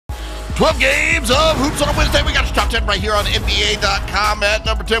12 games of Hoops on a Wednesday. We got your top 10 right here on NBA.com. At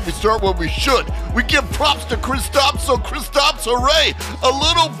number 10, we start where we should. We give props to Kristaps. So Kristaps, hooray. A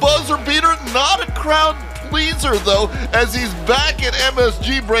little buzzer beater, not a crowd pleaser, though, as he's back at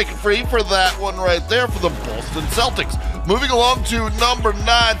MSG, breaking free for that one right there for the Boston Celtics. Moving along to number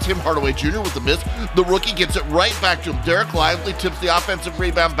 9, Tim Hardaway Jr. with the miss. The rookie gets it right back to him. Derek Lively tips the offensive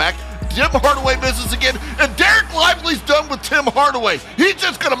rebound back. Tim Hardaway misses again, and Derek Lively's done with Tim Hardaway. He's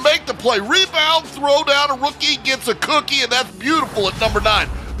just going to make the play. Rebound, throw down, a rookie gets a cookie, and that's beautiful at number 9.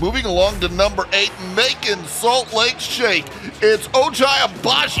 Moving along to number 8, making Salt Lake shake. It's Ochai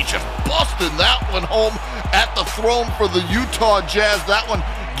Agbaji just busting that one home at the throne for the Utah Jazz. That one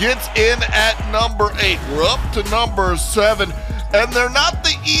gets in at number 8. We're up to number 7. And they're not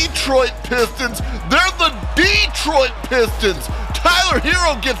the Detroit Pistons, they're the Detroit Pistons. Tyler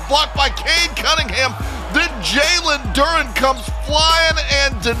Hero gets blocked by Cade Cunningham. Then Jalen Duren comes flying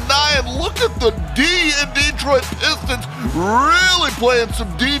and denying. Look at the D in Detroit Pistons really playing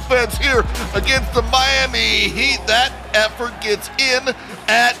some defense here against the Miami Heat. That effort gets in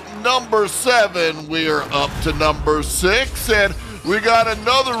at number 7. We're up to number 6, and we got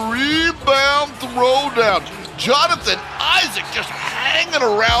another rebound throwdown. Jonathan Isaac just hanging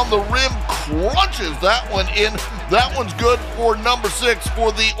around the rim, crunches that one in. That one's good for number 6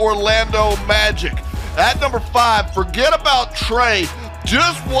 for the Orlando Magic. At number 5, forget about Trey.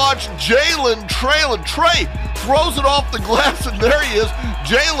 Just watch Jalen trailing. Trey throws it off the glass, and there he is.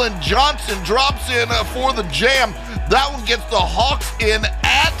 Jalen Johnson drops in for the jam. That one gets the Hawks in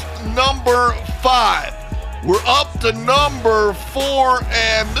at number 5. We're up to number 4,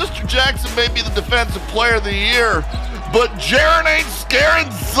 and Mr. Jackson may be the defensive player of the year, but Jaren ain't scaring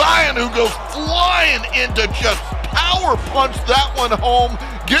Zion, who goes flying into just power punch that one home,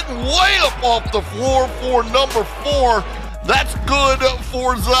 getting way up off the floor for number 4. That's good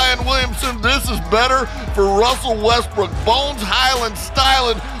for Zion Williamson. This is better for Russell Westbrook. Bones Highland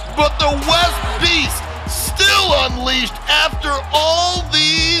styling, but the West Beast still unleashed after all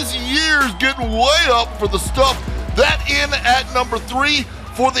these years, getting way up for the stuff. That in at number 3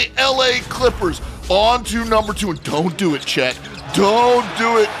 for the LA Clippers. On to number 2, and don't do it, Chet. Don't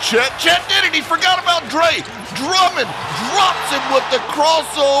do it, Chet. Chet did it. He forgot about Dre. Drummond drops him with the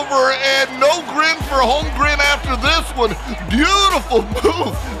crossover, and no grin for Holmgren after this one. Beautiful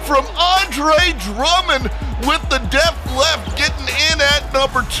move from Andre Drummond with the deft left, getting in at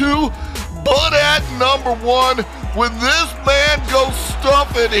number 2. But at number 1, when this man goes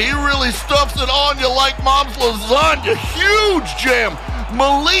stuffing, he really stuffs it on you like mom's lasagna. Huge jam.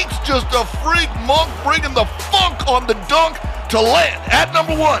 Malik's just a freak monk, bringing the funk on the dunk to land at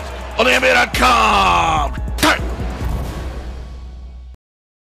number 1 on NBA.com.